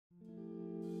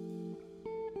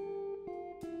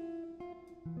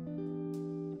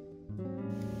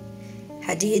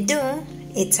How do you do?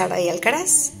 It's Saray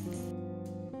Alcaraz.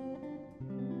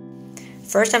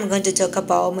 First, I'm going to talk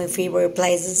about my favorite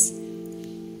places.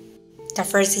 The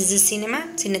first is the cinema,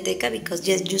 Cineteca, because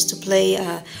just used to play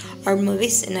art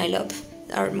movies, and I love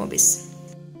art movies.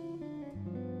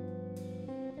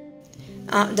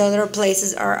 The other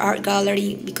places are art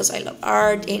gallery, because I love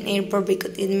art, and airport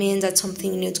because it means that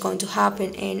something new is going to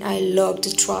happen, and I love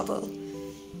to travel.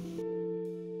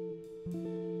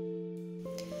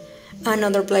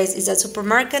 Another place is a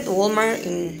supermarket, Walmart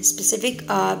in specific,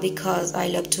 because I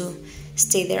love to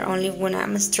stay there. Only when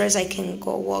I'm stressed I can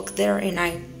go walk there and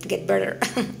I get better.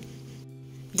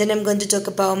 Then I'm going to talk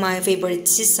about my favorite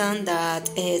season, that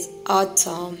is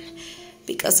autumn,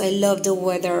 because I love the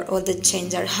weather, all the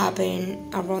change that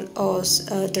happen around us,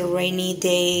 the rainy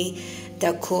day,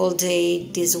 the cool day.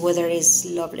 This weather is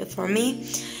lovely for me,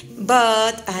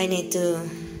 but I need to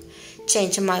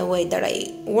change my way that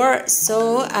I wear,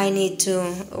 so I need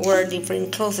to wear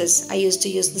different clothes. I used to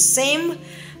use the same,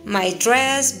 my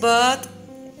dress, but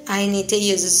I need to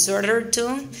use a sweater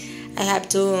too. I have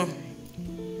to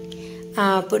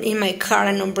put in my car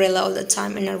an umbrella all the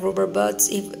time and a rubber boots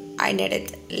if I need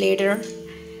it later,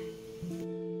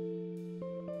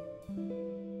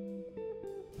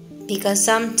 because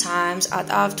sometimes at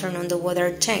afternoon the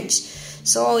weather changes.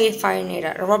 So if I need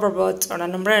a rubber boot or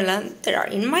an umbrella, they are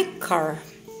in my car.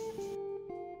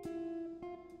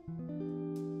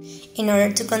 In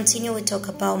order to continue, we talk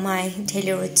about my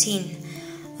daily routine.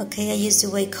 Okay, I used to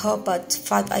wake up at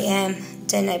 5 a.m.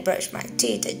 Then I brush my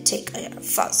teeth, I take a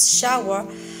fast shower.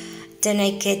 Then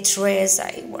I get dressed,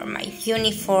 I wear my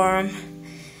uniform.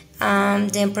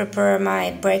 Then prepare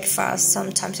my breakfast.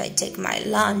 Sometimes I take my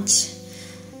lunch,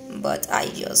 but I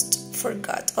just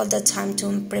forgot all the time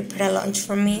to prepare a lunch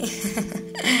for me.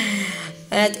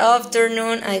 At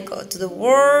afternoon I go to the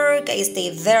work, I stay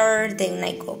there, then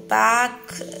I go back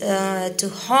to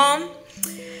home,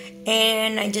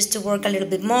 and I just work a little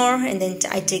bit more, and then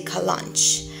I take a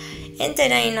lunch, and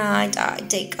then at night I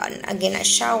take again a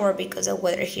shower because the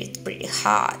weather here is pretty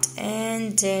hot,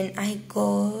 and then I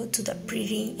go to the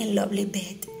pretty and lovely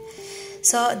bed.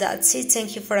 So that's it.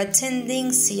 Thank you for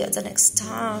attending. See you the next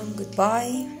time.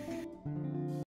 Goodbye.